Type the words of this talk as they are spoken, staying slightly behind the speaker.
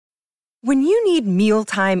When you need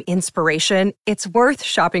mealtime inspiration, it's worth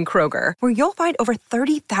shopping Kroger, where you'll find over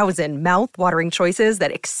 30,000 mouth-watering choices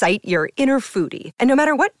that excite your inner foodie. And no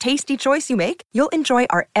matter what tasty choice you make, you'll enjoy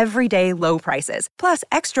our everyday low prices, plus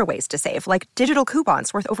extra ways to save, like digital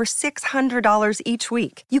coupons worth over $600 each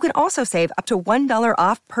week. You can also save up to $1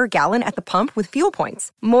 off per gallon at the pump with fuel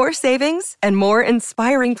points. More savings and more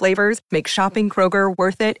inspiring flavors make shopping Kroger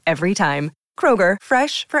worth it every time. Kroger,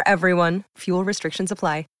 fresh for everyone. Fuel restrictions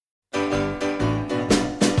apply.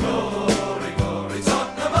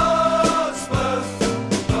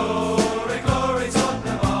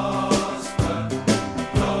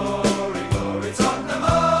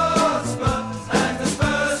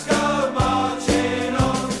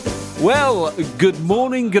 Well, good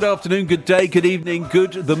morning, good afternoon, good day, good evening,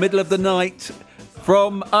 the middle of the night.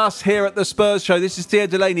 From us here at the Spurs Show, this is Theo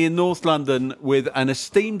Delaney in North London with an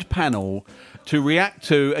esteemed panel to react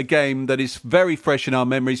to a game that is very fresh in our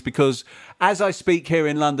memories because as I speak here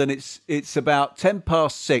in London, it's about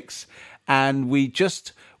 6:10 and we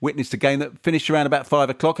just witnessed a game that finished around about 5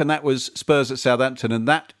 o'clock, and that was Spurs at Southampton, and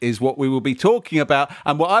that is what we will be talking about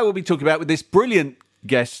and what I will be talking about with this brilliant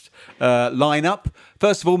guest lineup.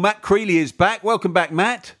 First of all, Matt Creeley is back. Welcome back,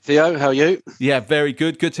 Matt. Theo, how are you? Yeah, very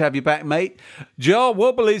good. Good to have you back, mate. Jar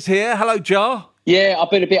Wobble is here. Hello, Jar. Yeah, I've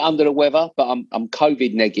been a bit under the weather, but I'm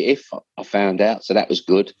COVID negative. I found out, so that was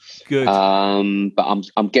good. Good. But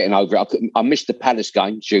I'm getting over it. I missed the Palace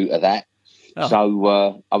game due to that. Oh.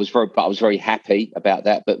 So I was very happy about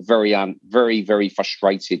that, but very very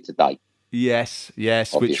frustrated today. Yes,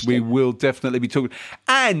 obviously. Which we will definitely be talking.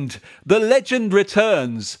 And the legend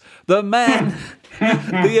returns. The man,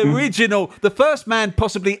 the original, the first man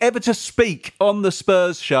possibly ever to speak on the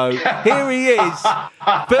Spurs Show. Here he is,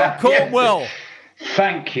 Phil Cornwell. Yeah.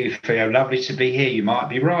 Thank you, Theo. Lovely to be here. You might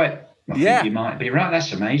be right. I think you might be right.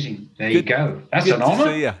 That's amazing. You go. That's an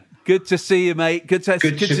honour. Good to see you, mate. Good to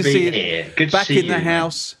see you here. Good back to see in the you,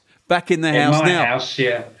 house. Back in the house my now. House,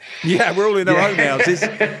 yeah. Yeah, we're all in our own houses.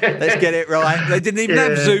 Let's get it right. They didn't even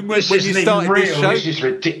have Zoom when you started this show. This is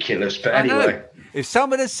ridiculous, but anyway. If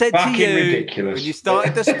someone had said to you when you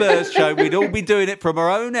started the Spurs Show, we'd all be doing it from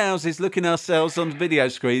our own houses, looking ourselves on video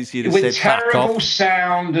screens, you'd have with said, fuck off. With terrible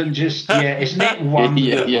sound and just, isn't it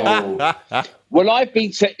wonderful? Yeah. Well, I've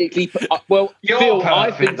been technically... Well, Phil,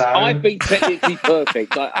 I've been technically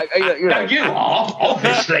perfect. No, you are,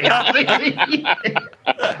 obviously.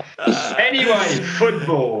 Anyway,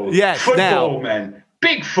 football. Yes, football, men.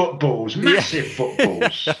 Big footballs, massive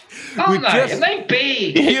footballs. Aren't they? Are they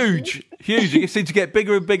big? Huge. You seem to get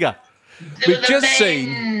bigger and bigger. We've just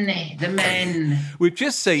seen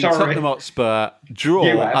Tottenham Hotspur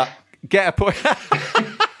draw. Get a point.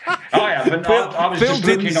 I haven't. I was Phil just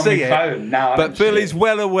looking on my phone. No, but Phil is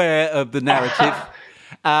well aware of the narrative.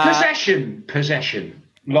 Possession.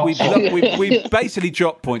 We've basically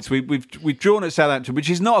dropped points. We've drawn at Southampton, which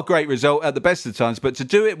is not a great result at the best of times, but to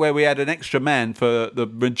do it where we had an extra man for the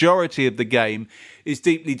majority of the game is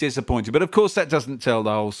deeply disappointing. But of course, that doesn't tell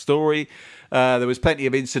the whole story. There was plenty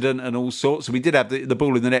of incident and all sorts. We did have the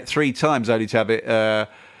ball in the net 3 times, only to have it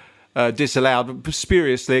disallowed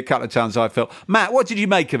spuriously a couple of times, I felt. Matt, what did you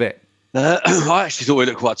make of it? I actually thought we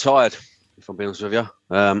looked quite tired, if I'm being honest with you.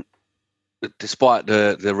 Despite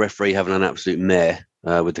the referee having an absolute mare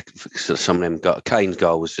with some of them, Kane's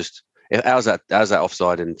goal was just... How's that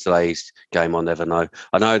offside in today's game? I'll never know.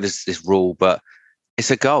 I know there's this rule, but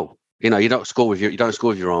it's a goal. You know, you don't score with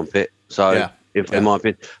your armpit. So, in my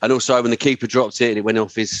opinion, and also when the keeper dropped it and it went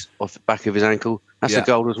off the back of his ankle, that's a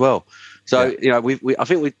goal as well. So you know, I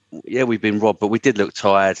think we've been robbed, but we did look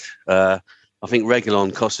tired. I think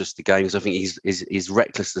Reguilon cost us the game because I think his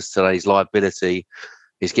recklessness today, his liability,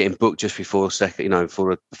 is getting booked just before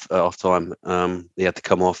for half time. He had to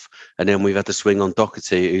come off, and then we've had to swing on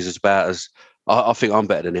Doherty, who's about as. I think I'm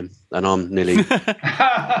better than him, and I'm nearly.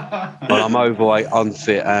 Well, I'm overweight,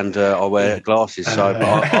 unfit, and I wear glasses, so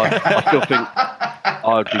I still think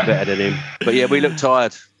I'd be better than him. But yeah, we look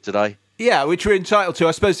tired today. Yeah, which we're entitled to.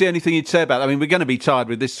 I suppose the only thing you'd say about that, I mean, we're going to be tired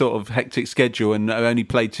with this sort of hectic schedule and only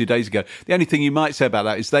played 2 days ago. The only thing you might say about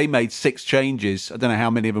that is they made 6 changes. I don't know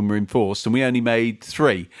how many of them were enforced, and we only made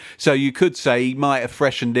 3. So you could say he might have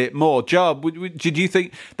freshened it more. Jar, did you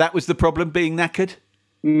think that was the problem, being knackered?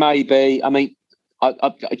 Maybe. I mean,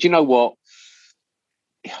 do you know what?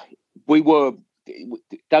 We were...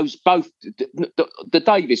 Those both, the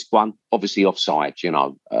Davis one, obviously offside, you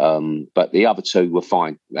know, but the other 2 were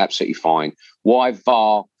fine, absolutely fine. Why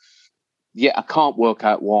VAR? Yeah, I can't work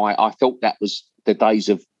out why. I thought that was the days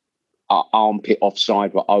of armpit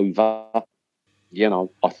offside were over. You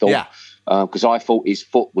know, I thought, because I thought his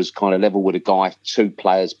foot was kind of level with a guy 2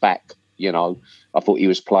 players back, you know, I thought he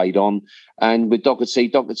was played on. And with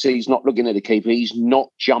Doherty's not looking at the keeper. He's not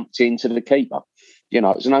jumped into the keeper. You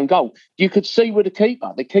know, it's an own goal. You could see with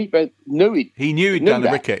the keeper knew it. He knew he'd done the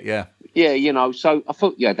wicket, yeah. Yeah, you know, so I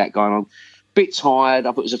thought you had that going on. Bit tired.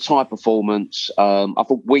 I thought it was a tired performance. I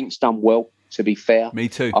thought Winks done well, to be fair. Me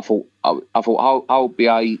too. I thought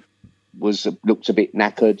Holbein looked a bit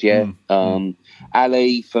knackered, yeah.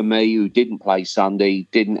 Ali, for me, who didn't play Sunday,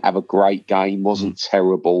 didn't have a great game, wasn't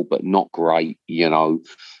terrible, but not great, you know.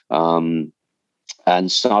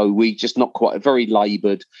 And so we just not quite, very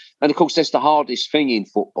laboured. And of course, that's the hardest thing in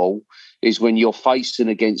football, is when you're facing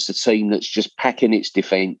against a team that's just packing its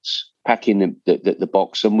defence, packing the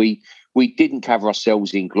box. And we didn't cover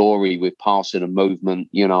ourselves in glory with passing and movement,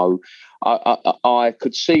 you know. I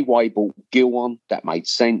could see why he brought Gill on. That made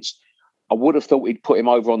sense. I would have thought he'd put him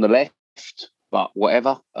over on the left, but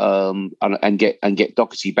whatever. And get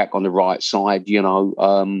Doherty back on the right side, you know,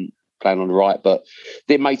 playing on the right. But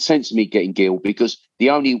it made sense to me getting Gill, because the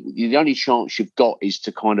only chance you've got is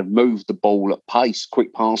to kind of move the ball at pace,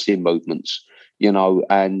 quick passing movements, you know.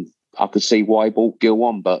 And I could see why he brought Gill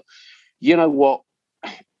on. But you know what?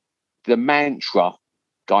 The mantra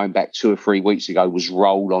going back 2 or 3 weeks ago was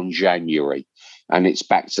roll on January. And it's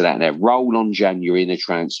back to that now. Roll on January in the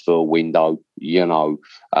transfer window, you know.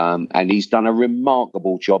 And he's done a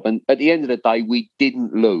remarkable job. And at the end of the day, we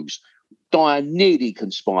didn't lose. Dyer nearly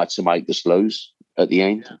conspired to make us lose at the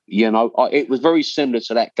end. You know, it was very similar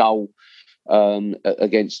to that goal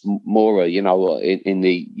against Mora, you know, in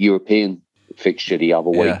the European fixture the other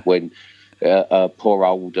week when poor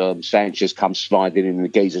old Sanchez comes sliding in and the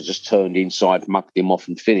geezer just turned inside, mucked him off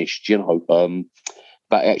and finished, you know.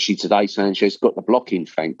 But actually today, Sanchez got the blocking,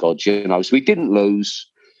 thank God, you know. So we didn't lose.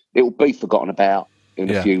 It will be forgotten about in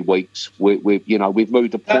a few weeks. We've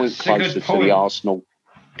moved a point closer to the Arsenal.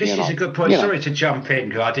 This is a good point. Sorry to jump in,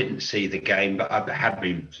 because I didn't see the game, but I had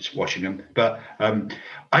been just watching them. But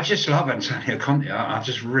I just love Antonio Conte. I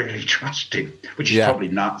just really trust him, which is probably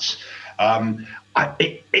nuts.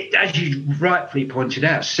 As you rightfully pointed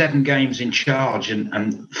out, 7 games in charge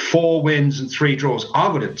and 4 wins and 3 draws. I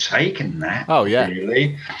would have taken that. Oh, yeah.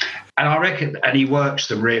 Really. And I reckon, and he works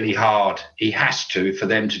them really hard. He has to, for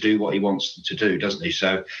them to do what he wants them to do, doesn't he?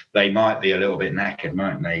 So they might be a little bit knackered,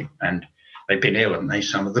 mightn't they? And they've been ill, haven't they,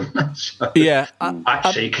 some of them? So, yeah.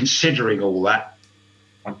 Actually, considering all that,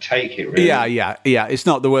 I'd take it, really. Yeah. It's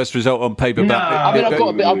not the worst result on paper. No, but I mean,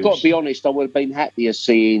 I've got to be honest. I would have been happier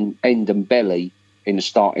seeing Ndombele in the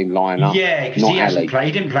starting lineup. Yeah, because he hasn't played.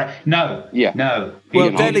 He didn't play. No. Yeah. No.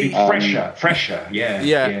 Well, Delhi fresher. Yeah.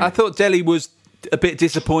 Yeah. I thought Delhi was a bit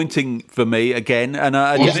disappointing for me again, and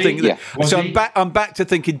I just think that. So I'm back to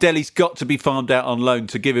thinking Delhi's got to be farmed out on loan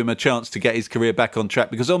to give him a chance to get his career back on track,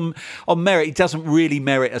 because on merit he doesn't really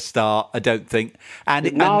merit a start, I don't think. And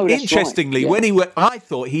interestingly, when I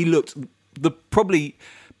thought he looked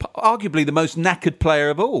arguably the most knackered player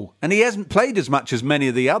of all, and he hasn't played as much as many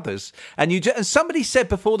of the others. And somebody said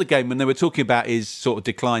before the game, when they were talking about his sort of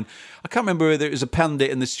decline, I can't remember whether it was a pundit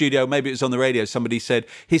in the studio, maybe it was on the radio, somebody said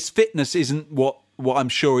his fitness isn't what I'm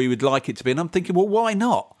sure he would like it to be. And I'm thinking, well, why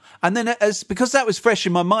not? And then because that was fresh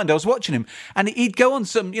in my mind, I was watching him, and he'd go on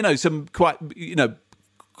some quite,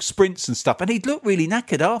 sprints and stuff, and he'd look really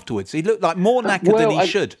knackered afterwards. He looked like more knackered than he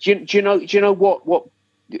should. Do you know what?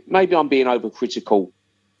 Maybe I'm being overcritical.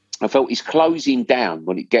 I felt he's closing down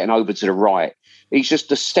when he's getting over to the right. He's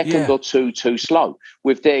just a second or two too slow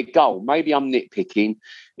with their goal. Maybe I'm nitpicking.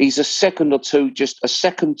 He's a second or two, just a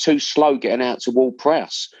second too slow getting out to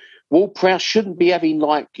Ward-Prowse. Ward-Prowse shouldn't be having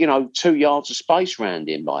 2 yards of space around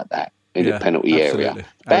him like that in the penalty area.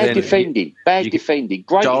 Bad defending.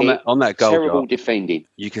 Great hit, on that goal, terrible defending.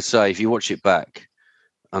 You could say, if you watch it back,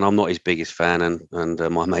 and I'm not his biggest fan, and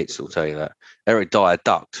my mates will tell you that, Eric Dyer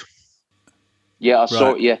ducked. Yeah, I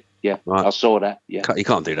saw it, Yeah, right. I saw that. Yeah, you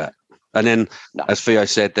can't do that. And then, as Theo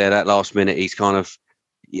said there, that last minute, he's kind of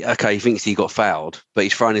he thinks he got fouled, but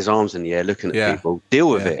he's throwing his arms in the air, looking at people. Deal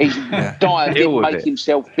with it. Dyer didn't make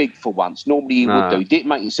himself big for once. Normally he would do. He didn't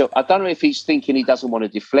make himself. I don't know if he's thinking he doesn't want a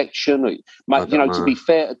deflection. To be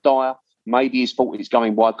fair to Dyer, maybe his fault is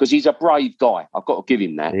going wide, because he's a brave guy. I've got to give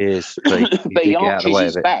him that. He is, but he arches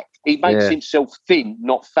his back. He makes himself thin,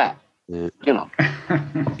 not fat.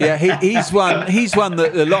 Yeah. He's one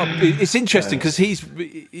that a lot of, it's interesting because he's,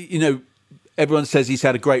 everyone says he's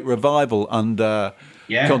had a great revival under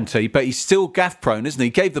Conte, but he's still gaff prone, isn't he? He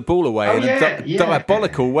gave the ball away in a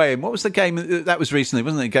diabolical way. And what was the game that was recently?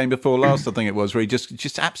 Wasn't it a game before last? I think it was, where he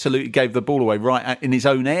just absolutely gave the ball away right in his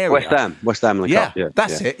own area. West Ham.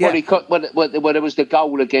 That's it. Yeah. Well, there was the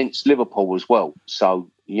goal against Liverpool as well.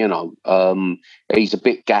 So he's a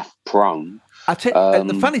bit gaff prone.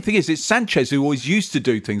 The funny thing is, it's Sanchez who always used to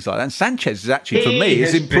do things like that. And Sanchez is actually, for me,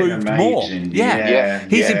 has improved more.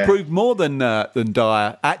 He's improved more than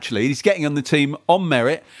Dyer. Actually, he's getting on the team on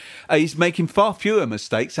merit. He's making far fewer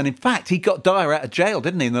mistakes, and in fact, he got Dyer out of jail,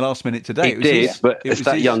 didn't he, in the last minute today? But if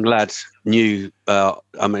that young lad knew,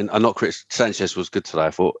 I'm not critical. Sanchez was good today,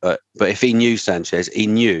 I thought, but if he knew Sanchez, he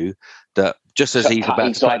knew that just as he's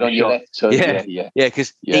about to play on your left,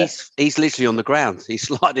 because he's literally on the ground, he's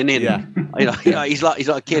sliding in. He's like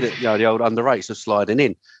a kid at the old under-8s of sliding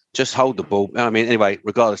in. Just hold the ball. I mean, anyway,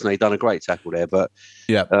 regardless, he done a great tackle there, but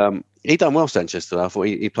he done well, Sanchez, today. I thought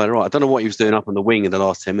he played all right. I don't know what he was doing up on the wing in the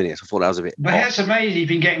last 10 minutes. I thought that was a bit... But that's amazing. He's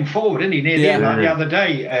been getting forward, isn't he? Near the end, like the other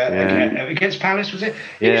day against Palace, was it?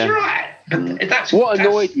 He was right. But that's what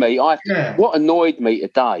annoyed me. What annoyed me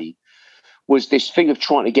today was this thing of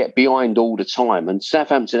trying to get behind all the time. And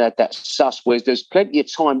Southampton had that sus where there's plenty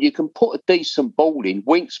of time. You can put a decent ball in.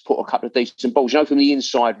 Winks put a couple of decent balls, from the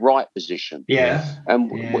inside right position. Yeah.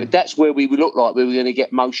 And that's where we looked like we were going to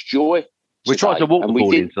get most joy. We tried to walk the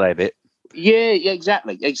ball in today a bit. Yeah,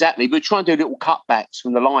 exactly. We're trying to do little cutbacks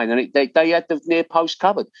from the line, and they had the near post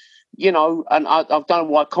covered. And I don't know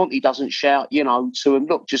why Conte doesn't shout, to him,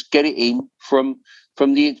 look, just get it in from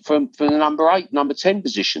the number 8, number 10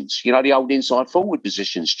 positions, the old inside forward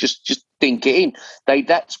positions. Just think it in.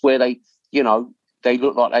 That's where they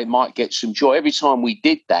look like they might get some joy. Every time we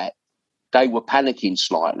did that, they were panicking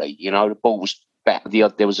slightly. The ball was back.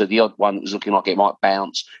 There was the odd one that was looking like it might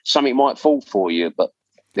bounce. Something might fall for you, but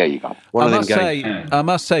there you go. I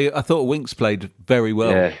must say, I thought Winks played very well.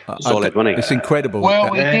 Yeah, solid, wasn't he? It's incredible.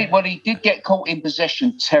 Well, he did get caught in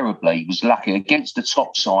possession terribly. He was lucky. Against the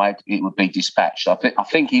top side, it would be dispatched. I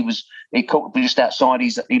think he caught just outside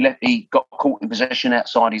he got caught in possession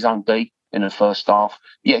outside his own D in the first half.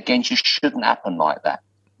 Yeah, again, just shouldn't happen like that.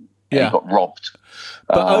 Yeah. He got robbed.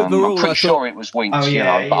 But overall, I'm pretty sure it was Winks,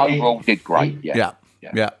 but overall did great.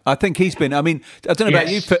 Yeah, I think he's been. I mean, I don't know about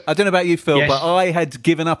you, Phil, but I had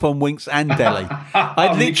given up on Winks and Dele.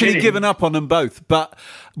 I'd literally given up on them both. But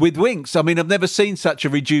with Winks, I mean, I've never seen such a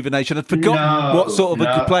rejuvenation. I'd forgotten what sort of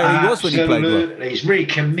a player he was when he played well. He's really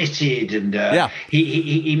committed, and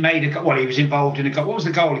he made a goal. Well, he was involved in a goal. What was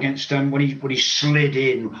the goal against when he slid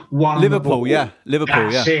in? Liverpool,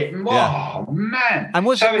 Liverpool, that's it. Oh man! And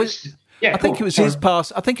I think it was his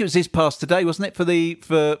pass. I think it was his pass today, wasn't it,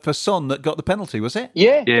 for Son that got the penalty? Was it?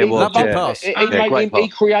 Yeah, it was. That pass. He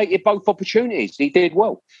created both opportunities. He did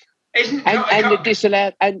well. The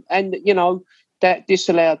disallowed that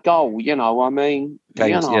disallowed goal. I mean,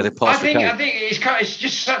 I think it's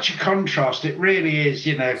just such a contrast. It really is.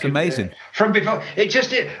 It's amazing. From before,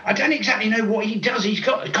 I don't exactly know what he does. He's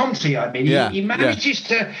got Conte. I mean, he manages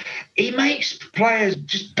to. He makes players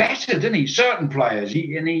just better, doesn't he? Certain players,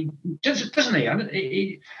 he doesn't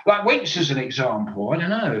he? Like Winks as an example. I don't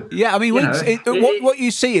know. Yeah, I mean, Winks. What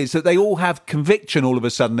you see is that they all have conviction all of a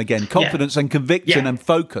sudden again, confidence and conviction and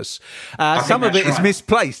focus. Some of it is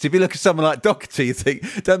misplaced. If you look at someone like Doherty, you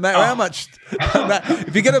think doesn't matter how much.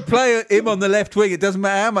 If you're going to play him on the left wing, it doesn't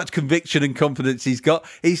matter how much conviction and confidence he's got.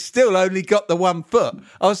 He's still only got the 1 foot.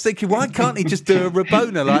 I was thinking, why can't he just do a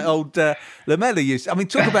Rabona like old Lamela used? I mean,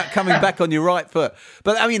 talk about coming back on your right foot.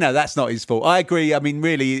 But I mean, no, that's not his fault. I agree. I mean,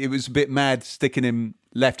 really, it was a bit mad sticking him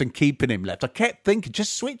left and keeping him left. I kept thinking,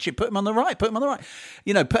 just switch it, put him on the right. Put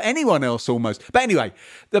anyone else almost. But anyway,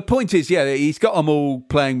 the point is, he's got them all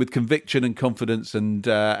playing with conviction and confidence, and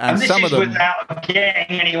this some is of them without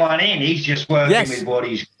getting anyone in. He's just working with what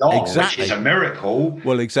he's got, which is a miracle.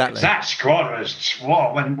 Well, exactly. That squad was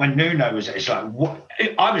when Nuno was. It's like what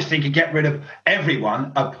I was thinking. Get rid of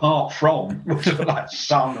everyone apart from like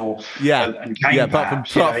Son or and Kane. Yeah, apart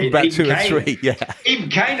from about 2 or 3. Yeah, even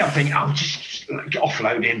Kane. I'm thinking, just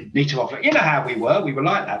offload him. Need to offload. You know how we were. We were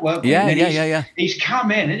like that, weren't we? Yeah. He's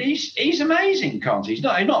come in and he's amazing, can't he? He's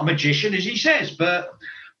not a magician as he says, but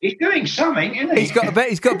he's doing something, isn't he?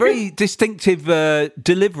 He's got very distinctive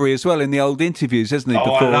delivery as well in the old interviews, hasn't he?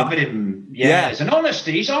 I love him. Yeah, there's an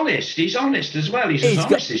honesty. He's honest. He's honest as well. He's as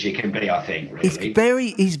honest as you can be, I think.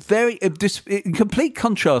 Really. He's very in complete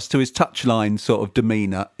contrast to his touchline sort of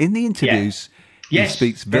demeanour in the interviews. Yeah. Yes, he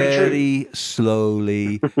speaks very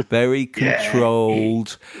slowly, very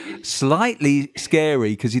controlled, slightly scary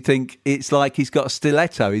because you think it's like he's got a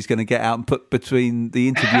stiletto he's going to get out and put between the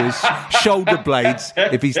interviewer's shoulder blades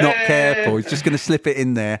if he's not careful. He's just going to slip it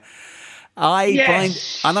in there. I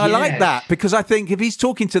like that because I think if he's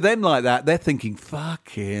talking to them like that, they're thinking,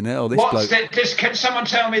 fucking hell, this bloke. Can someone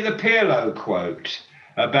tell me the Pirlo quote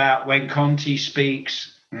about when Conte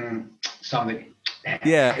speaks something?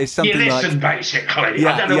 Yeah, it's something you listen, like... basically.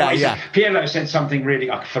 Yeah, I don't know what he yeah. said. Pirlo said something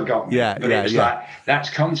really, I've forgotten. Yeah, but it was like, that's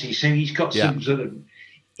Conte. So he's got some sort of...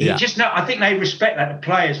 I think they respect that. The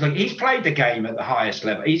players, look, he's played the game at the highest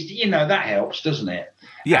level. That helps, doesn't it?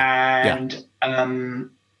 Yeah. And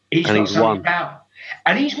he's won.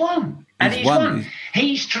 And he's won. And he's won.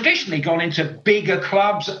 He's traditionally gone into bigger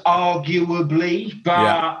clubs, arguably,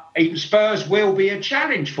 but Spurs will be a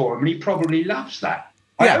challenge for him, and he probably loves that.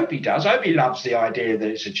 I hope he does. I hope he loves the idea that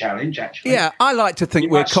it's a challenge, actually. Yeah, I like to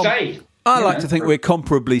think we're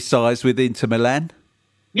comparably sized with Inter Milan.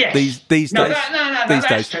 Yes. These days.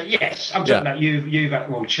 That's true. Yes. I'm talking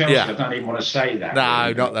about Chelsea. I don't even want to say that. No,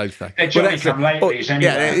 really. Not those days. They're Johnny come lately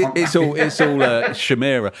anyway. Yeah, it's all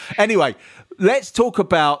chimera. Anyway, let's talk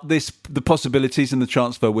about the possibilities in the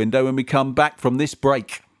transfer window when we come back from this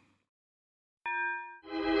break.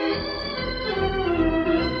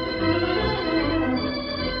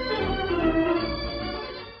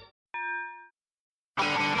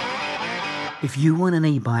 If you want an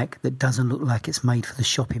e-bike that doesn't look like it's made for the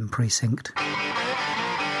shopping precinct,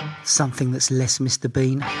 something that's less Mr.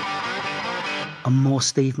 Bean and more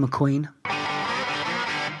Steve McQueen,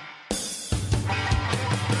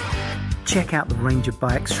 check out the range of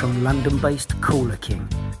bikes from London-based Cooler King.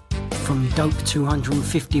 From dope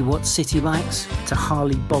 250-watt city bikes to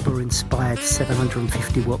Harley Bobber-inspired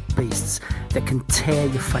 750-watt beasts that can tear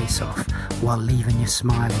your face off while leaving your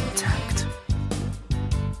smile intact.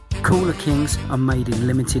 Cooler Kings are made in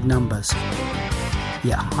limited numbers.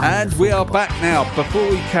 And we are back now. Before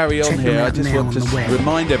we carry on here, I just want to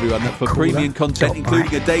remind everyone that for premium content,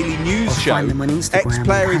 including a daily news show,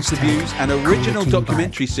 ex-player interviews and original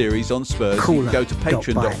documentary series on Spurs, you can go to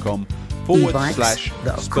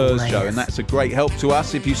patreon.com/Spurs Show. And that's a great help to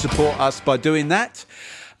us if you support us by doing that.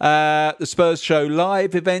 The Spurs Show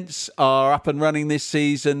live events are up and running this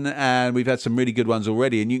season, and we've had some really good ones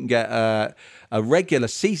already. And you can get a regular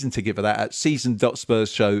season ticket for that at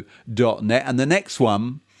season.spursshow.net. And the next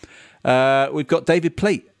one, we've got David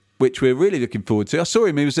Pleat, which we're really looking forward to. I saw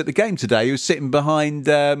him, he was at the game today. He was sitting behind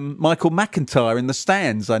Michael McIntyre in the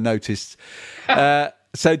stands, I noticed.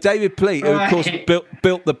 So David Pleat, who of course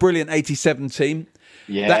built the brilliant 87 team.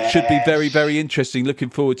 Yes. That should be very, very interesting. Looking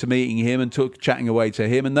forward to meeting him and chatting away to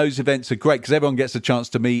him. And those events are great because everyone gets a chance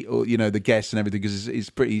to meet, the guests and everything because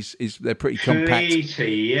they're pretty compact.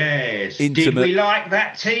 Yes. Intimate. Did we like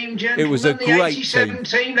that team, gentlemen? It was a great 87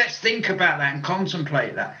 team. Let's think about that and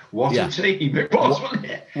contemplate that. What a team it was, wasn't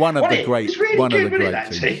it? One of the great teams.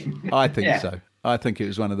 I think so. I think it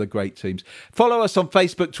was one of the great teams. Follow us on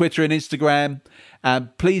Facebook, Twitter, and Instagram.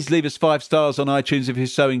 And please leave us 5 stars on iTunes if you're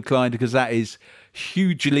so inclined, because that is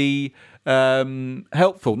hugely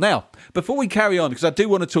helpful. Now, before we carry on, because I do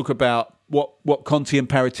want to talk about what Conte and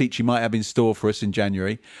Paratici might have in store for us in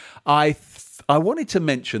January, I wanted to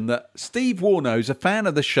mention that Steve Warno is a fan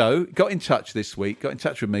of the show, got in touch this week, got in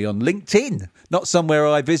touch with me on LinkedIn, not somewhere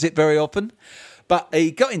I visit very often, but he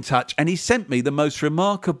got in touch and he sent me the most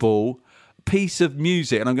remarkable piece of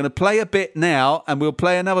music, and I'm going to play a bit now and we'll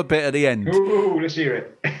play another bit at the end. Ooh, let's hear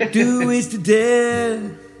it. Do is to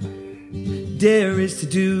dare is to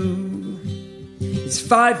do. It's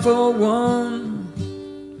 5, 4,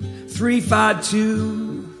 1, 3, 5,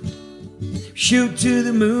 2. Shoot to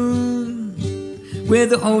the moon with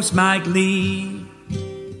the host Mike Lee.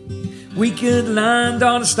 We could land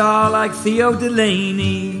on a star like Theo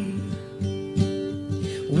Delaney.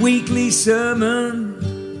 Weekly sermon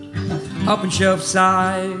up and shelf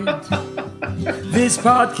side. This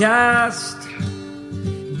podcast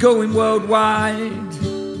going worldwide.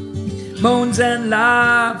 Moans and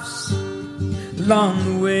laughs along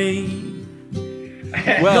the way.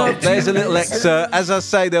 Well, there's a little excerpt. As I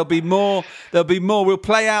say, there'll be more. We'll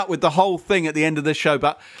play out with the whole thing at the end of the show,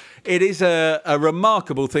 but it is a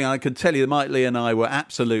remarkable thing. I can tell you, Mike Lee and I were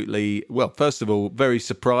absolutely, well, first of all, very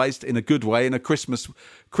surprised in a good way, in a Christmas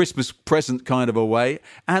present kind of a way.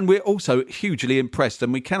 And we're also hugely impressed.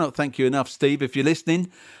 And we cannot thank you enough, Steve, if you're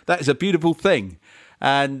listening. That is a beautiful thing.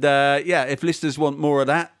 And if listeners want more of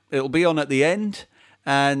that, it'll be on at the end.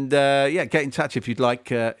 And get in touch if you'd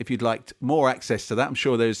like more access to that. I'm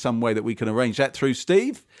sure there's some way that we can arrange that through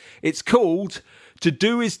Steve. It's called To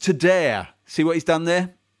Do Is To Dare. See what he's done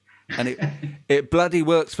there? And it bloody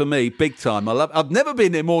works for me big time. I've never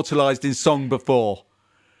been immortalised in song before.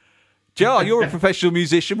 Jar, you're a professional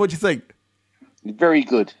musician. What do you think? Very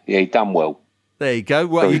good. Yeah, he done well. There you go.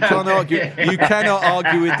 Well, you can't argue. You cannot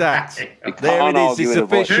argue with that. There it is. It's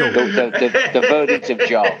official. The verdict of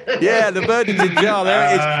Jar. Yeah, the verdict of Jar. There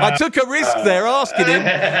it is. I took a risk there asking him,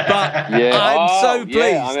 but I'm so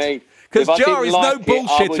pleased. Because Jar is no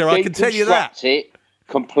bullshitter, I can tell you that.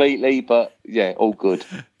 completely, but yeah, all good.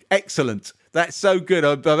 Excellent. That's so good.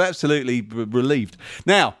 I'm absolutely relieved.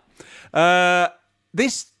 Now,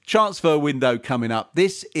 this transfer window coming up.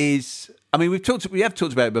 This is. I mean, we have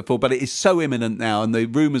talked about it before, but it is so imminent now, and the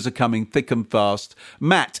rumours are coming thick and fast.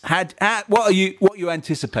 Matt, what are you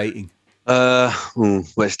anticipating? Well,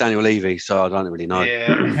 it's Daniel Levy, so I don't really know.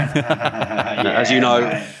 Yeah. As you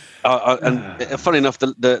know, and funny enough,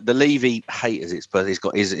 the Levy haters,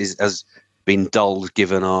 has been dulled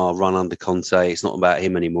given our run under Conte. It's not about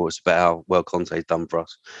him anymore. It's about how well Conte's done for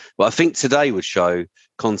us. But I think today would show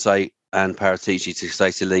Conte and Paratici to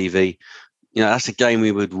say to Levy, that's a game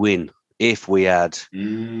we would win if we had.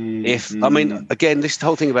 I mean, again, this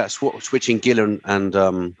whole thing about switching Gillen and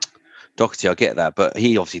Doherty, I get that, but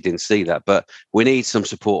he obviously didn't see that. But we need some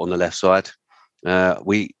support on the left side.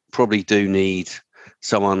 We probably do need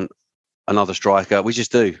another striker. We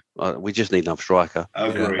just do. We just need another striker.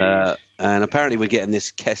 Agreed. And apparently we're getting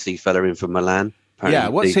this Kessie fella in from Milan.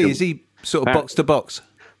 Apparently what's he? Is he sort of box to box?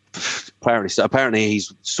 Apparently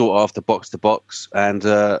he's sort of after box to box. And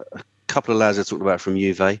a couple of lads are talking about from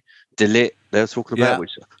Juve. De Ligt, they're talking about,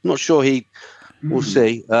 which I'm not sure we'll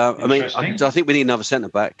see. I mean, I think we need another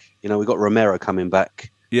centre-back. We've got Romero coming back.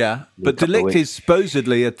 Yeah, but De Ligt is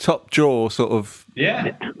supposedly a top draw sort of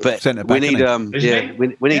but centre-back. We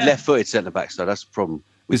need left-footed centre-backs, though. That's the problem.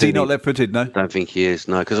 Is he not left-footed? No? I don't think he is,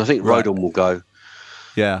 no, because I think Rodon will go.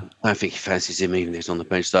 Yeah. I don't think he fancies him even if he's on the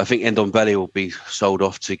bench. So I think Ndombele will be sold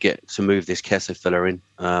off to move this Kessa fella in.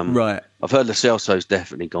 Right. I've heard Lo Celso's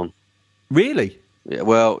definitely gone. Really? Yeah,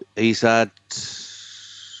 well, he's had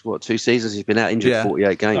 2 seasons? He's been out injured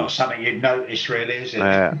 48 games. Not something you'd notice, really, is it?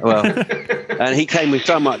 Well, and he came with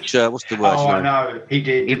so much. What's the word? I know he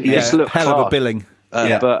did. He just looked hell of a billing.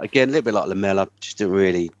 But again, a little bit like Lamella, just didn't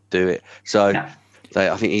really do it. So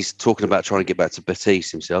I think he's talking about trying to get back to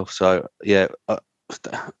Batiste himself. So yeah,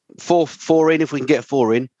 4 in. If we can get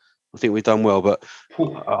 4 in, I think we've done well. But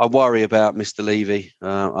I worry about Mr. Levy.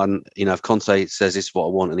 And if Conte says this is what I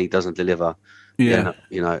want and he doesn't deliver. Yeah,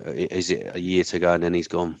 is it a year to go and then he's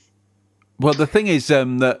gone? Well, the thing is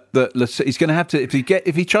that he's going to have to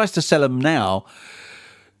if he tries to sell them now,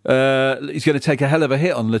 he's going to take a hell of a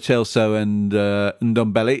hit on Lo Celso and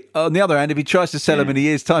Ndombele. On the other hand, if he tries to sell them in a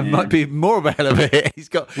year's time, it might be more of a hell of a hit. It's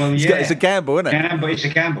a gamble, isn't it? It's a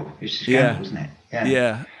gamble. It's a gamble, isn't it?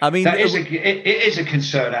 Yeah. I mean, it is a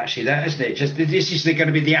concern, actually, that, isn't it? Just this is going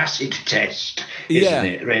to be the acid test, isn't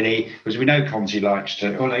it? Really, because we know Conte likes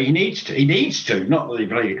to. Well, he needs to. Not that he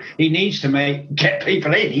believes. He needs to get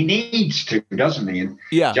people in. He needs to, doesn't he? And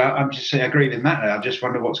I'm just saying, I agree with Matt. I just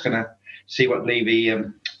wonder what's going to see what Levy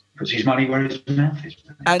puts his money where his mouth is.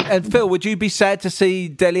 And Phil, would you be sad to see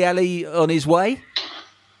Dele Alli on his way?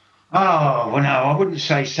 Oh, well, no, I wouldn't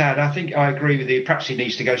say sad. I think I agree with you. Perhaps he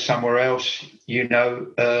needs to go somewhere else,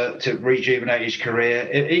 to rejuvenate his career.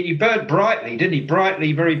 He burned brightly, didn't he?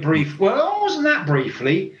 Brightly, very brief. Well, it wasn't that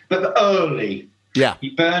briefly, but early. Yeah.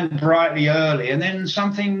 He burned brightly early, and then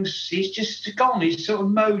he's just gone. He's sort of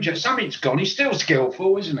mojo. Something's gone. He's still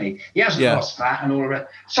skillful, isn't he? He hasn't lost that and all of that.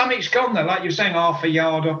 Something's gone, though, like you're saying, half a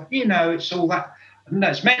yard or, it's all that. No,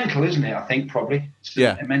 it's mental, isn't it? I think probably.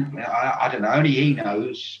 Mental. I don't know. Only he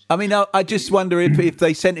knows. I mean, I just wonder if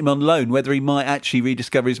they sent him on loan, whether he might actually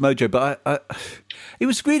rediscover his mojo. But he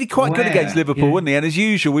was really quite good against Liverpool, wasn't he? And as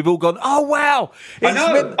usual, we've all gone, "Oh wow!" I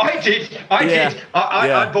know. I did.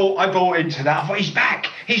 I bought into that. I thought he's back.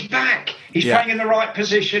 He's back. He's playing in the right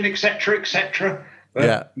position, etc., etc.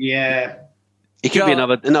 Yeah. He could be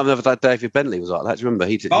another David Bentley was like that. Do you remember?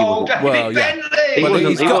 David Bentley!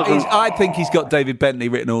 I think he's got David Bentley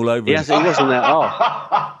written all over him. He wasn't that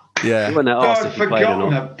off. Yeah. He wasn't that off. I've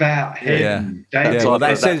forgotten about him. Well,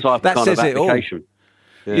 that says it all.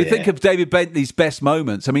 You think of David Bentley's best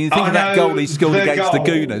moments. I mean, you think of that goal he scored against the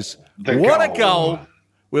Gooners. What a goal!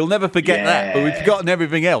 We'll never forget that, but we've forgotten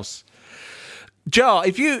everything else. Jar,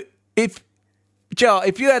 if you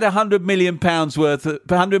had £100 million worth,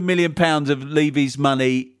 £100 million of Levy's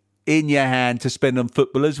money in your hand to spend on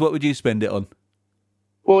footballers, what would you spend it on?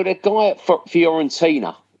 Well, the guy at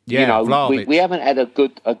Fiorentina, we haven't had a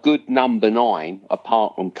good number 9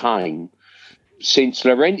 apart from Kane since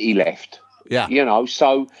Llorente left. Yeah,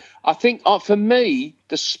 so I think for me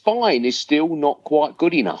the spine is still not quite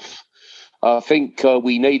good enough. I think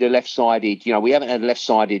we need a left-sided. We haven't had a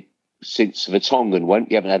left-sided since Vertonghen went.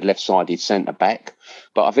 We haven't had left-sided centre-back.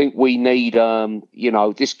 But I think we need,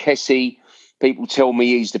 this Kessie, people tell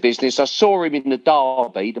me he's the business. I saw him in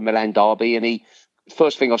the Milan derby, and he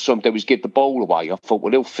first thing I saw him do was give the ball away. I thought,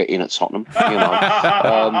 well, he'll fit in at Tottenham, you know.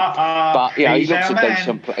 But yeah, he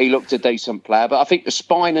looked a decent player. But I think the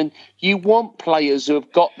spine, and you want players who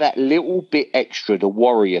have got that little bit extra, the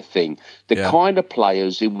warrior thing, the kind of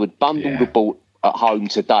players who would bundle the ball at home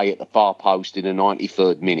today at the far post in the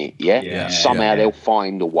 93rd minute. Somehow they'll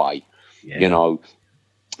find a way, you know.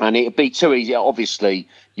 And it'd be too easy. Obviously,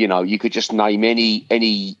 you know, you could just name any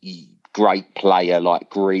great player like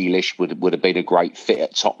Grealish would have been a great fit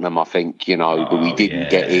at Tottenham, I think, you know, but we didn't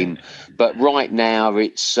get him. But right now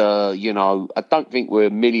it's, you know, I don't think we're a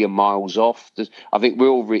million miles off. I think we're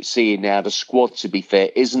all seeing now the squad, to be fair,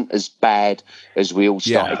 isn't as bad as we all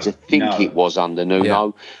started to think it was under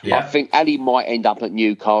Nuno. I think Ali might end up at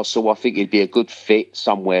Newcastle. I think he'd be a good fit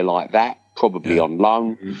somewhere like that. Probably on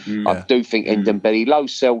loan. I do think Ndombele, Lo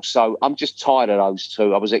Celso. I'm just tired of those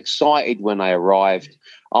two. I was excited when they arrived.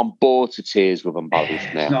 I'm bored to tears with them both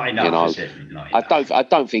now. Not enough, you know, is it? Not enough. I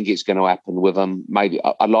don't think it's going to happen with them. Maybe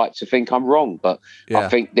I like to think I'm wrong, but I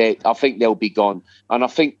think they'll be gone, and I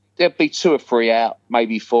think there'll be 2 or 3 out,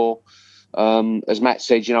 maybe 4. As Matt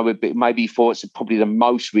said, you know, maybe 4. It's probably the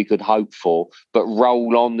most we could hope for. But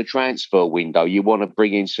roll on the transfer window. You want to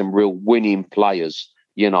bring in some real winning players.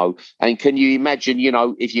 You know, and can you imagine, you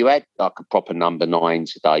know, if you had like a proper number 9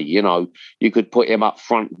 today, you know, you could put him up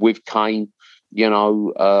front with Kane, you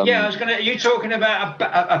know. Are you talking about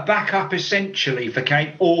a backup essentially for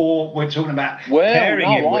Kane, or we're talking about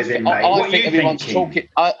pairing him with him, mate? I think everyone's talking.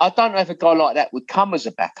 I don't know if a guy like that would come as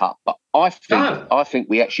a backup, but I think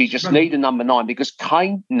we actually just need a number 9 because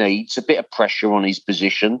Kane needs a bit of pressure on his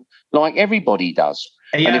position, like everybody does.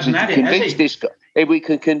 He hasn't had it, has he? If we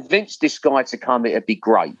can convince this guy to come, it'd be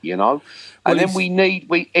great, you know. And then we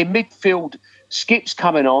in midfield, Skip's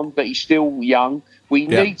coming on, but he's still young. We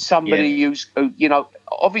need somebody who, you know,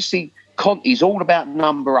 obviously Conte's all about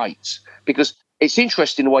number 8 because it's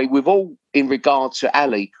interesting the way we've all, in regard to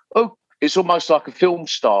Ali, it's almost like a film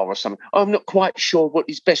star or something. I'm not quite sure what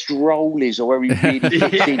his best role is or where he really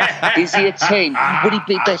fits in. Is he a 10? Would he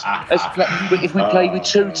be best if we play with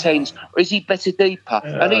 2 10s? Or is he better deeper?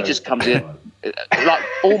 And he just comes in like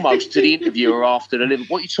almost to the interviewer after the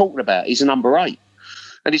Liverpool. What are you talking about? He's a number 8.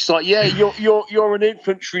 And it's like, you're an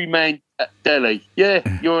infantryman at Delhi.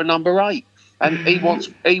 Yeah, you're a number 8. And he wants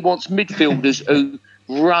midfielders who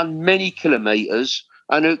run many kilometres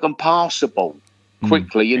and who can pass the ball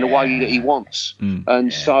quickly in the way that he wants.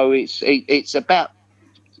 And so it's about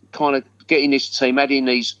kind of getting this team, adding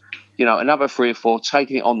these, you know, another 3 or 4,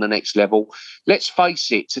 taking it on the next level. Let's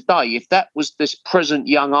face it, today, if that was this present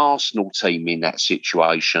young Arsenal team in that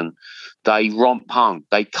situation, they romp hung.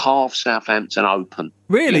 They carve Southampton open.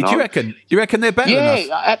 Really? You know? Do you reckon? You reckon they're better enough?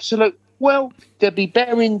 Yeah, absolutely. Well, they'd be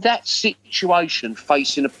better in that situation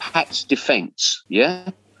facing a packed defence,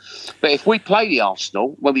 yeah? But if we play the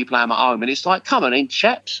Arsenal, when we play them at home, and it's like, come on in,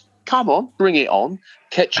 chaps, come on, bring it on,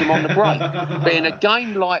 catch them on the break. But in a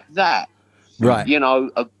game like that, right, you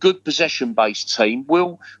know, a good possession-based team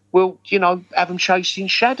will you know, have them chasing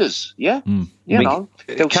shadows, yeah? You know,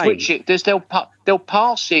 they'll switch it. They'll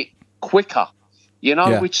pass it quicker, you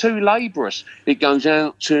know, we're too laborious. It goes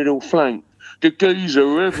out to the flank. The geezer,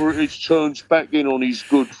 whoever it is, turns back in on his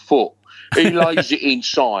good foot. He lays it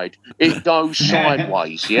inside. It goes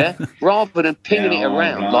sideways, yeah? Rather than pinging it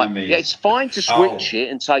around. It's fine to switch it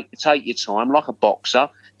and take your time like a boxer,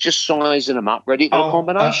 just sizing them up, ready for a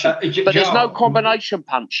combination. But there's no combination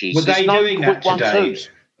punches. Were they doing that today?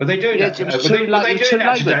 Were they doing that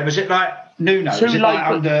today? Was it like Nuno?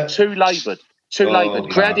 Too laboured.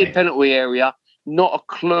 Crowded penalty area, not a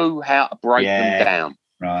clue how to break them down.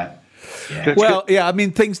 Right. Yeah. Well, yeah, I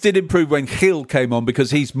mean, things did improve when Hill came on because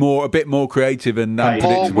he's a bit more creative and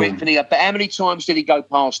unpredictable. But how many times did he go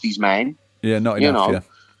past his man? Yeah, not enough. You know?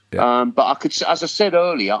 Yeah. But I could, as I said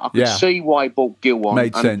earlier, I could see why he brought Gill on.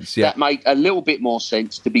 Made sense. Yeah, that made a little bit more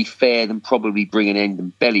sense, to be fair, than probably bringing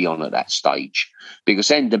Ndombele on at that stage, because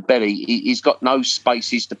Ndombele, he's got no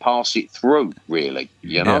spaces to pass it through, really.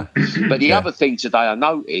 You know. Yeah. But the other thing today I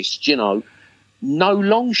noticed, you know, no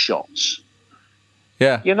long shots.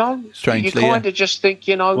 Yeah, you know, strangely, you kind of just think,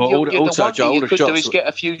 you know, the one thing you could do is get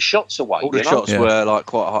a few shots away. All the shots were like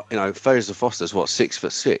quite high, you know. Fraser Foster's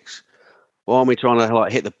 6'6". Why aren't we trying to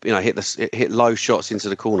like hit low shots into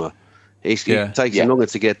the corner? It takes him longer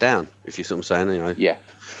to get down. If you see what I'm saying, you know. Yeah.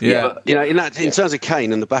 But, you know, in terms of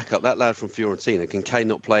Kane and the backup, that lad from Fiorentina, can Kane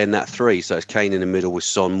not play in that 3? So it's Kane in the middle with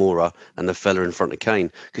Son, Moura, and the fella in front of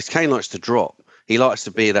Kane, because Kane likes to drop. He likes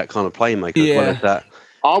to be that kind of playmaker as well as that.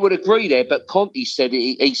 I would agree there, but Conte said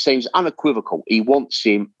he seems unequivocal. He wants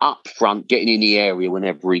him up front, getting in the area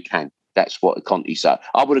whenever he can. That's what Conte said.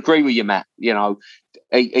 I would agree with you, Matt. You know,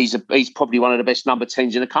 he's probably one of the best number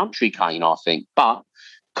 10s in the country, Kane, I think. But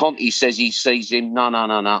Conte says he sees him. No.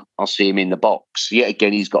 I see him in the box. Yet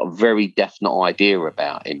again, he's got a very definite idea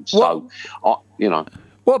about him. So, you know.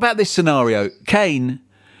 What about this scenario? Kane,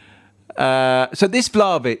 so this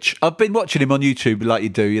Vlahovic, I've been watching him on YouTube like you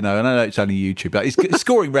do, you know, and I know it's only YouTube, but his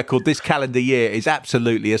scoring record this calendar year is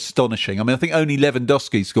absolutely astonishing. I mean, I think only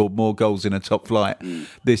Lewandowski scored more goals in a top flight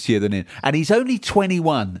this year than him. And he's only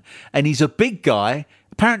 21, and he's a big guy.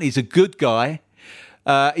 Apparently he's a good guy.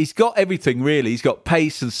 He's got everything, really. He's got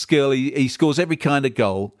pace and skill. He scores every kind of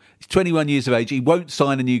goal. He's 21 years of age. He won't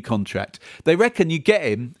sign a new contract. They reckon you get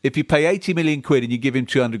him if you pay 80 million quid and you give him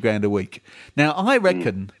 200 grand a week. Now, I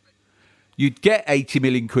reckon you'd get 80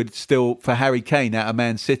 million quid still for Harry Kane out of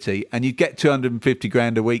Man City, and you'd get 250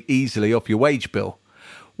 grand a week easily off your wage bill.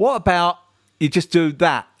 What about you just do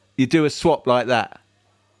that? You do a swap like that?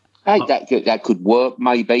 Hey, that could work,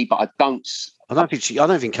 maybe, but I don't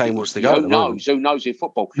think Kane wants to go. Who knows in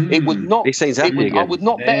football? It would not. He seems happy again. I would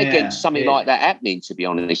not bet against something like that happening, to be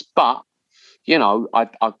honest. But you know,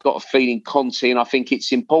 I've got a feeling Conte, and I think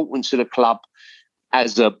it's important to the club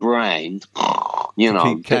as a brand. You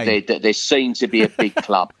know, that they're seen to be a big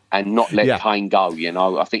club and not let Kane go. You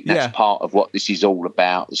know, I think that's part of what this is all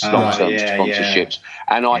about: the long-term sponsorships.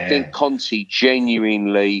 And I think Conte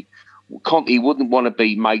genuinely. Conte wouldn't want to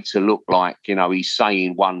be made to look like, you know, he's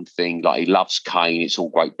saying one thing, like he loves Kane, it's all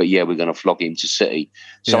great, but we're going to flog him to City.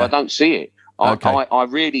 So I don't see it. I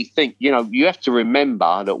really think, you know, you have to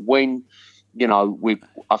remember that when, you know,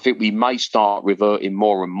 I think we may start reverting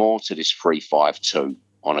more and more to this 3-5-2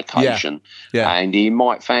 on occasion. And he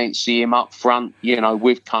might fancy him up front, you know,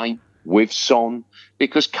 with Kane, with Son,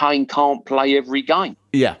 because Kane can't play every game.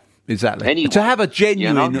 Yeah. Exactly. Anyway, to have a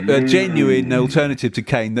genuine alternative to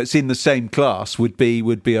Kane that's in the same class would be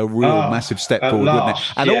a real massive step forward, wouldn't it?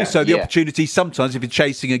 And also the opportunity sometimes, if you're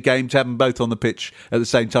chasing a game, to have them both on the pitch at the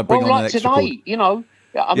same time. Bring on an extra today, you know.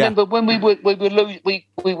 I remember when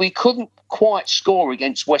we couldn't quite score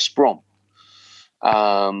against West Brom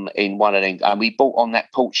in one of them, and we bought on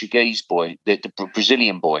that Portuguese boy, the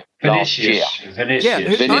Brazilian boy last year.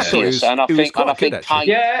 Vinicius, and I think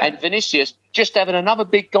Kane and Vinicius just having another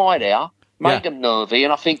big guy there made them nervy,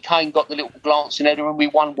 and I think Kane got the little glancing header and we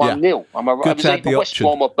won 1-0. Am I right? It was either West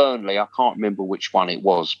Brom or Burnley. I can't remember which one it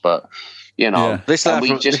was, but you know, this lad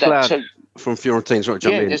from Fiorentina, right?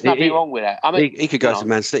 There's nothing wrong with that. I mean, he could go to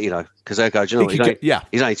Man City though, because they'll go. Do you know?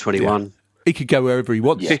 He's only 21. He could go wherever he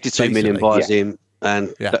wants. 52 million buys him.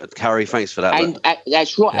 And Harry, thanks for that. And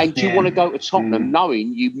that's right. And do you want to go to Tottenham,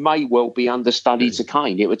 knowing you may well be understudy to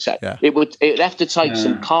Kane? It'd have to take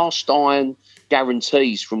some cast iron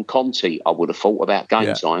guarantees from Conte. I would have thought about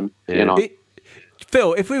game time. You know,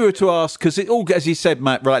 Phil, if we were to ask, because it all, as you said,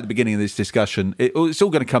 Matt, right at the beginning of this discussion, it's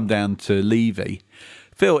all going to come down to Levy.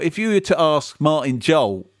 Phil, if you were to ask Martin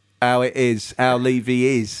Jol how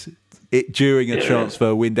Levy is during a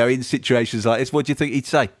transfer window in situations like this, what do you think he'd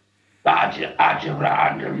say? I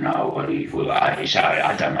don't know what he will. I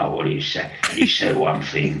don't know what he said. He said one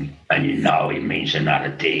thing, and you know he means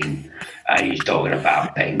another thing. And he's talking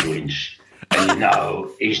about penguins, and you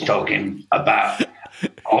know he's talking about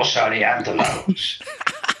also the antelopes.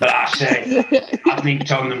 But I said, I think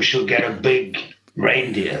Tottenham should get a big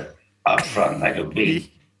reindeer up front, like a big.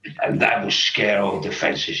 And that will scare all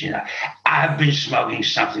defences, you know. I've been smoking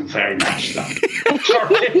something very nice, though.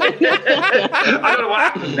 Sorry. I don't know what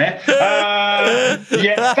happened there.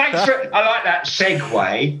 Thanks for... I like that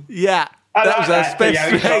segue. Yeah. That was our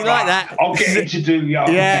special. Hey, like that. I'll get him to do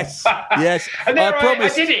young. Yes. And I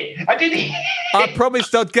promised. I did it. I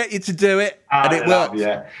promised I'd get you to do it, and it worked.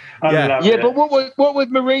 But what would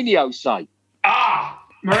Mourinho say?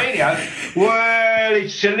 Mourinho, well,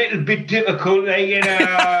 it's a little bit difficult, you know.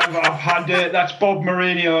 I've had that's Bob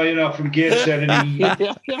Mourinho, you know, from Gear 70.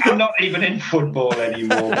 I'm not even in football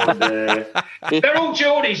anymore. But, they're all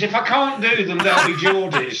Geordies. If I can't do them, they'll be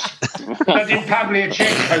Geordies. I did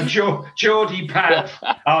Pavlyuchenko, Geordie Pav.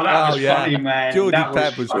 Oh, that was funny, man. Geordie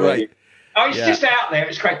Pav was great. Oh, he's just out there.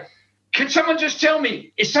 It's great. Can someone just tell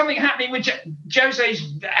me, is something happening with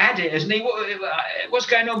Jose's had it, hasn't he? What's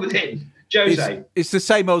going on with him? Jose. It's the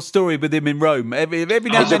same old story with him in Rome. Every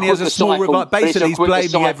now and then he has a small revival. Basically, he's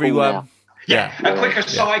blaming everyone. A quicker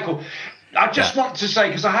cycle. I just want to say,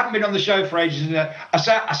 because I haven't been on the show for ages, and I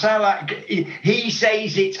sound like he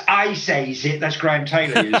says it, I says it. That's Graham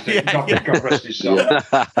Taylor. God rest his soul.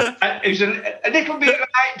 It was a little bit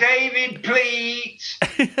like David Pleat,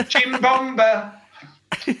 Chimbomba.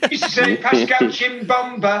 Used to say Pascal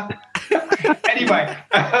Chimbomba. Anyway,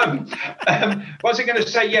 what was I going to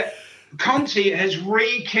say? Conte has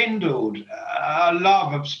rekindled a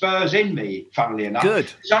love of Spurs in me, funnily enough.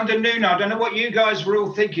 Good. It's under Nuno. I don't know what you guys were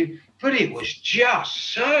all thinking, but it was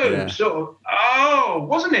just so sort of,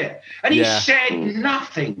 wasn't it? And he said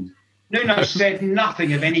nothing. Nuno said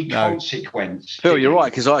nothing of any consequence. Phil, you're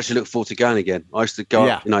right, because I actually look forward to going again. I used to go,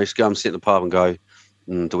 I used to go and sit in the pub and go,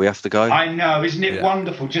 do we have to go? I know, isn't it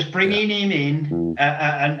wonderful? Just bringing him in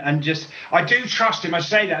and just, I do trust him. I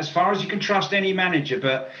say that as far as you can trust any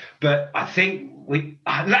manager, but I think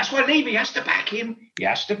that's why Levy has to back him. He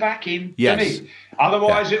has to back him. Yes.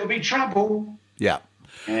 Otherwise, it'll be trouble. Yeah.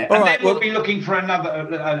 And then we'll be looking for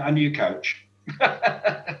a new coach.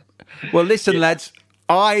 Well, listen, lads,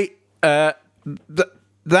 that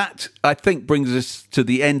I think brings us to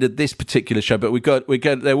the end of this particular show. But we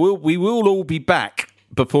will all be back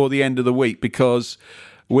before the end of the week, because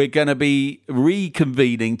we're going to be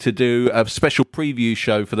reconvening to do a special preview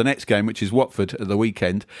show for the next game, which is Watford at the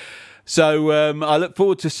weekend. So I look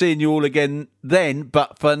forward to seeing you all again then.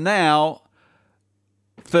 But for now,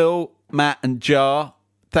 Phil, Matt and Jar,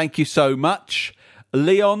 thank you so much.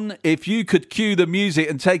 Leon, if you could cue the music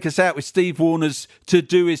and take us out with Steve Warner's To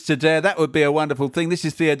Do Is To Dare, that would be a wonderful thing. This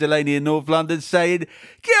is Theo Delaney in North London saying,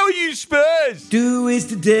 "Go you Spurs!" Do is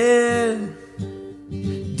to dare,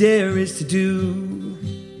 dare is to do.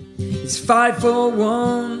 It's 5, 4,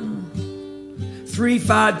 1, 3,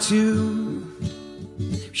 5, 2.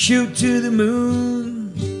 Shoot to the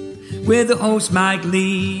moon with the host Mike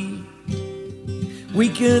Lee. We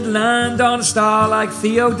could land on a star like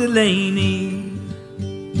Theo Delaney.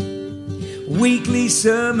 Weekly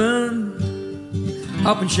sermon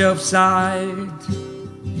up on shelf side.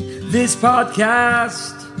 This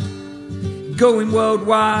podcast going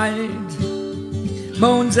worldwide.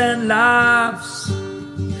 Moans and laughs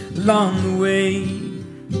along the way.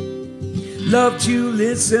 Love to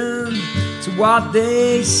listen to what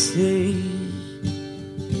they say.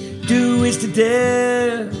 Do is to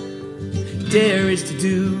dare, dare is to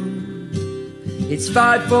do. It's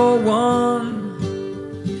 5, 4,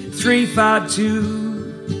 1, 3, 5,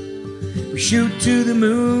 2. We shoot to the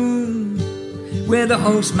moon. We're the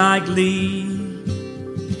host Mike Lee.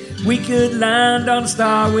 We could land on a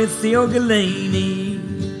star with Theo Delaney.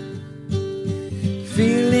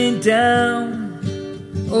 Feeling down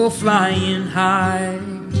or flying high,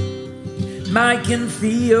 Mike and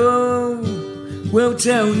Theo will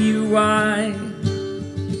tell you why.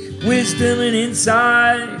 Wisdom and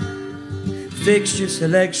insight, fixture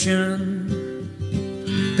selection.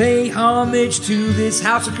 Pay homage to this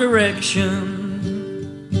house of correction.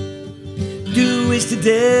 Do is to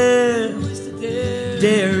dare,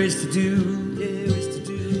 dare is to do.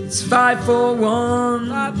 It's 5, 4, 1,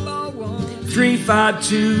 3, 5,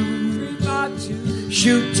 2.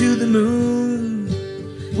 Shoot to the moon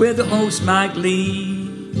with the host Mike Lee.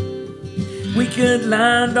 We could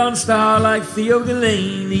land on a star like Theo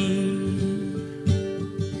Delaney.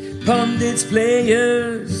 Pundits,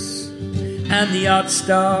 players, and the art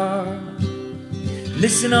star.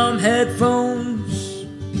 Listen on headphones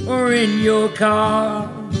or in your car.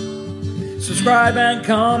 Subscribe and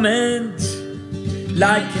comment,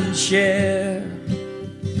 like and share.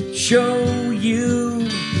 Show you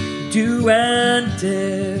do and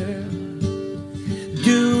dare.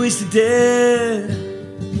 Do is to dare,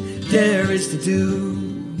 dare is to do.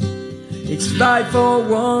 It's 5, 4,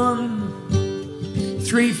 1,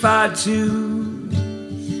 3, 5,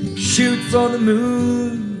 2. Shoot for the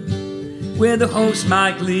moon. We're the host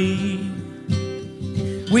Mike Lee.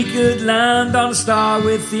 We could land on a star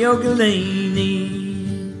with Theo Delaney.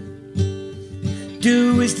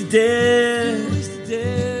 Do is to dare,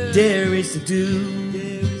 dare is to do.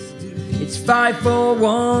 It's 5, 4,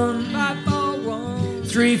 1,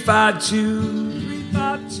 3, 5,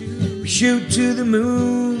 2. We shoot to the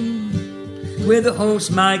moon. We're the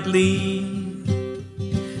host Mike Lee.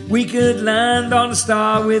 We could land on a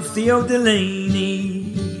star with Theo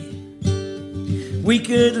Delaney. We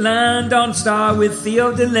could land on a star with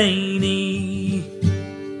Theo Delaney.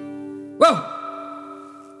 Whoa!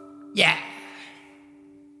 Yeah!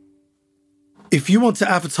 If you want to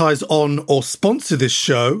advertise on or sponsor this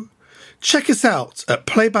show, check us out at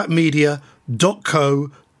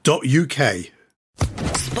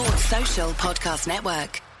playbackmedia.co.uk. Sports Social Podcast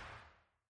Network.